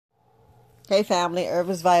Hey family,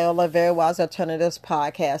 Irvis Viola, Very Wise Alternatives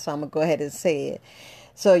podcast. So I'm gonna go ahead and say it.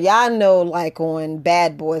 So y'all know, like on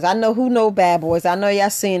Bad Boys. I know who know Bad Boys. I know y'all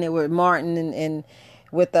seen it with Martin and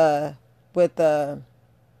with man.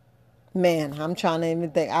 I'm trying to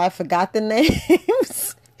even think. I forgot the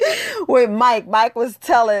names. With Mike. Mike was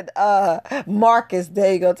telling Marcus.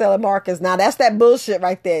 There you go, telling Marcus. Now that's that bullshit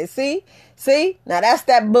right there. See? Now that's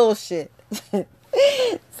that bullshit.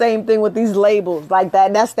 Same thing with these labels like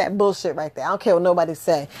that. That's that bullshit right there. I don't care what nobody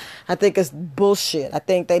say. I think it's bullshit. I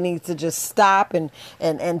think they need to just stop and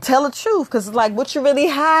tell the truth. Because it's like, what you really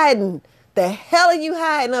hiding? The hell are you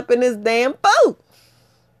hiding up in this damn boat?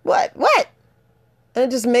 What? And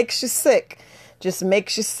it just makes you sick. Just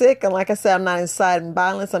makes you sick. And like I said, I'm not inciting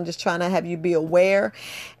violence. I'm just trying to have you be aware.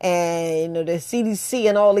 And, you know, the CDC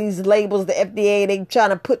and all these labels, the FDA, they trying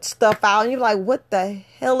to put stuff out. And you're like, what the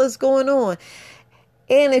hell is going on?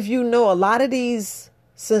 And if you know, a lot of these,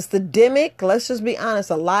 since the demic, let's just be honest,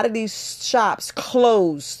 a lot of these shops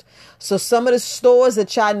closed. So some of the stores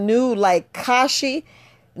that y'all knew, like Kashi,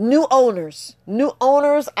 new owners,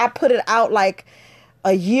 I put it out like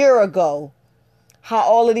a year ago. How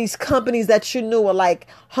all of these companies that you knew are like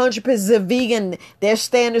 100% vegan, their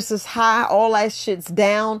standards is high, all that shit's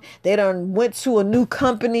down. They done went to a new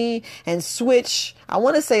company and switch. I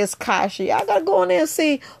want to say it's Kashi. I got to go in there and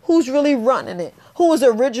see who's really running it. Who was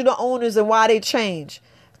the original owners and why they changed.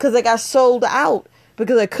 Because they got sold out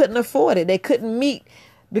because they couldn't afford it. They couldn't meet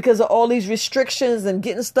because of all these restrictions and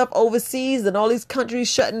getting stuff overseas and all these countries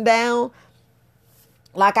shutting down.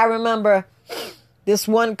 Like I remember this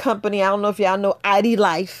one company, I don't know if y'all know ID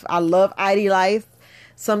Life. I love ID Life.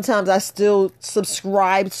 Sometimes I still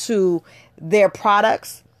subscribe to their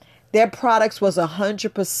products. Their products was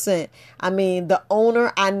 100%. I mean, the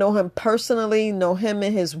owner, I know him personally, know him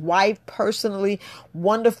and his wife personally.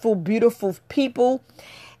 Wonderful, beautiful people.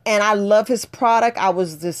 And I love his product. I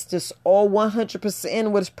was just all 100%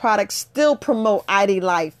 in with his product. Still promote ID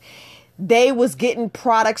Life. They was getting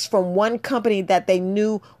products from one company that they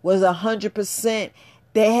knew was 100%.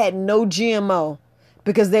 They had no GMO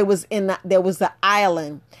because there was the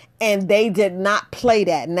island, and they did not play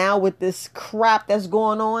that. Now with this crap that's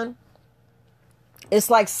going on,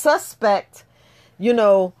 it's like suspect, you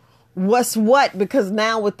know, what's what, because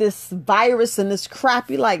now with this virus and this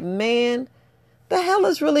crap, you're like, man, the hell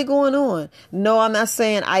is really going on? No, I'm not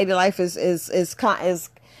saying ID Life is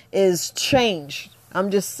changed. I'm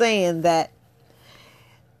just saying that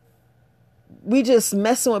we just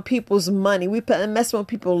messing with people's money. We messing with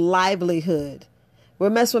people's livelihood. We're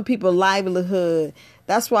messing with people's livelihood.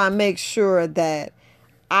 That's why I make sure that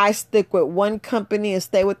I stick with one company and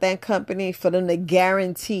stay with that company for them to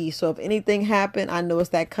guarantee. So if anything happened, I know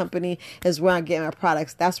it's that company is where I get my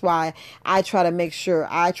products. That's why I try to make sure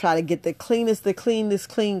I try to get the cleanest,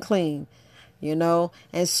 clean. You know,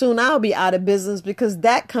 and soon I'll be out of business because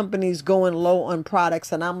that company's going low on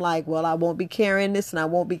products. And I'm like, well, I won't be carrying this and I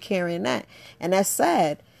won't be carrying that. And that's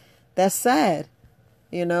sad. That's sad.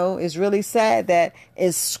 You know, it's really sad that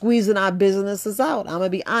it's squeezing our businesses out. I'm going to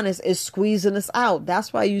be honest. It's squeezing us out.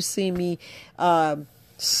 That's why you see me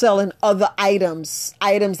selling other items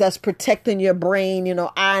that's protecting your brain, you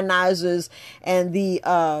know, ionizers and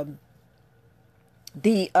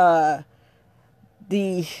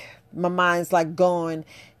my mind's like going,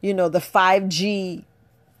 you know, the 5G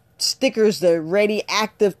stickers, the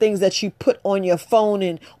radioactive things that you put on your phone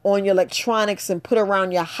and on your electronics and put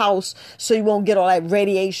around your house so you won't get all that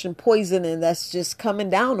radiation poisoning that's just coming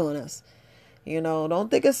down on us. You know, don't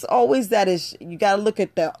think it's always that. You got to look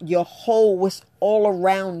at your whole, what's all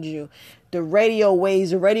around you. The radio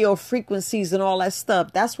waves, the radio frequencies and all that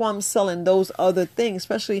stuff. That's why I'm selling those other things,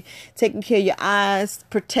 especially taking care of your eyes,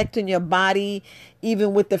 protecting your body,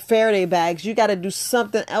 even with the Faraday bags. You got to do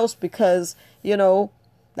something else because, you know,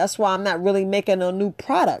 that's why I'm not really making no new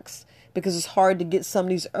products because it's hard to get some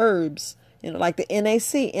of these herbs, you know, like the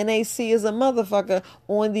NAC. NAC is a motherfucker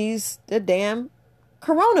on the damn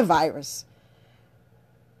coronavirus.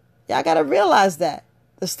 Y'all got to realize that.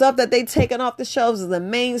 The stuff that they taking off the shelves is the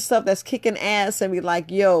main stuff that's kicking ass and be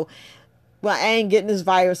like, yo, well, I ain't getting this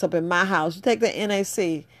virus up in my house. You take the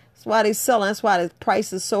NAC. That's why they selling. That's why the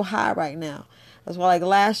price is so high right now. That's why like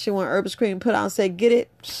last year when Herbal Cream put out and said, get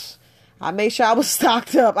it, I made sure I was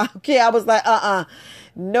stocked up. Okay, I was like,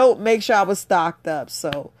 nope, make sure I was stocked up.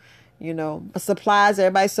 So, you know, supplies,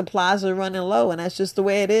 everybody's supplies are running low and that's just the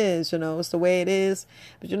way it is. You know, it's the way it is.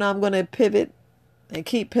 But, you know, I'm going to pivot and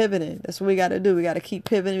keep pivoting. That's what we got to do. We got to keep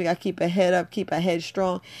pivoting. We got to keep our head up, keep our head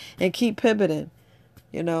strong, and keep pivoting,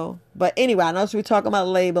 you know. But anyway, I know we're talking about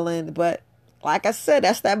labeling, but like I said,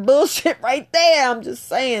 that's that bullshit right there. I'm just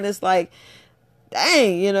saying, it's like,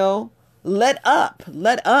 dang, you know, let up.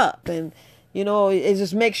 And, it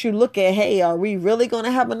just makes you look at, hey, are we really going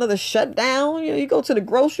to have another shutdown? You go to the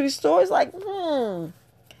grocery store, it's like,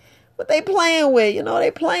 what they playing with?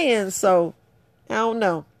 They playing. So I don't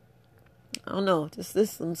know. Just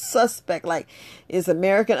this some suspect. Like, is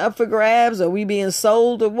American up for grabs? Are we being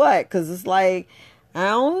sold or what? Because it's like, I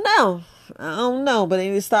don't know. But they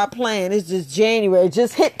need to stop playing. It's just January. It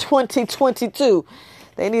just hit 2022.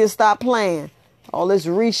 They need to stop playing. All this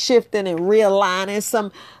reshifting and realigning.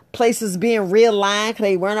 Some places being realigned because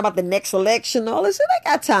they worrying about the next election. All this. I ain't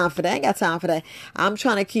got time for that. I'm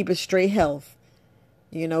trying to keep it straight health.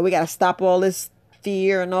 We got to stop all this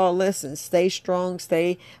fear and all this and stay strong,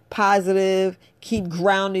 stay positive, keep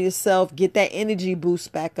grounding yourself, get that energy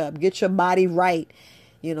boost back up, get your body right,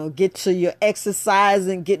 get to your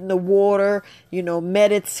exercising, getting the water,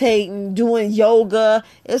 meditating, doing yoga.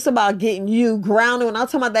 It's about getting you grounded. When I'm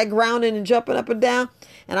talking about that grounding and jumping up and down,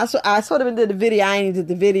 and I sort of did the video. I ain't did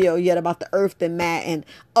the video yet about the earth and mat and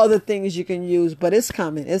other things you can use, but it's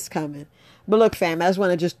coming. But look, fam, I just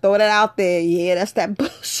want to just throw that out there. Yeah, that's that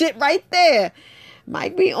bullshit right there.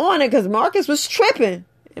 Might be on it because Marcus was tripping.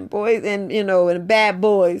 And boys, and bad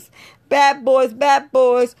boys.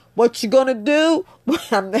 What you gonna do?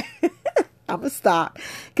 I'm gonna stop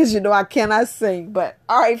because I cannot sing. But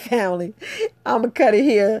all right, family, I'm gonna cut it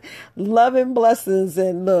here. Love and blessings,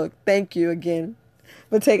 and look, thank you again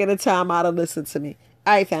for taking the time out to listen to me.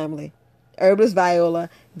 All right, family. Herbalist Viola,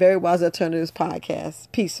 Very Wise Alternatives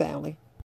Podcast. Peace, family.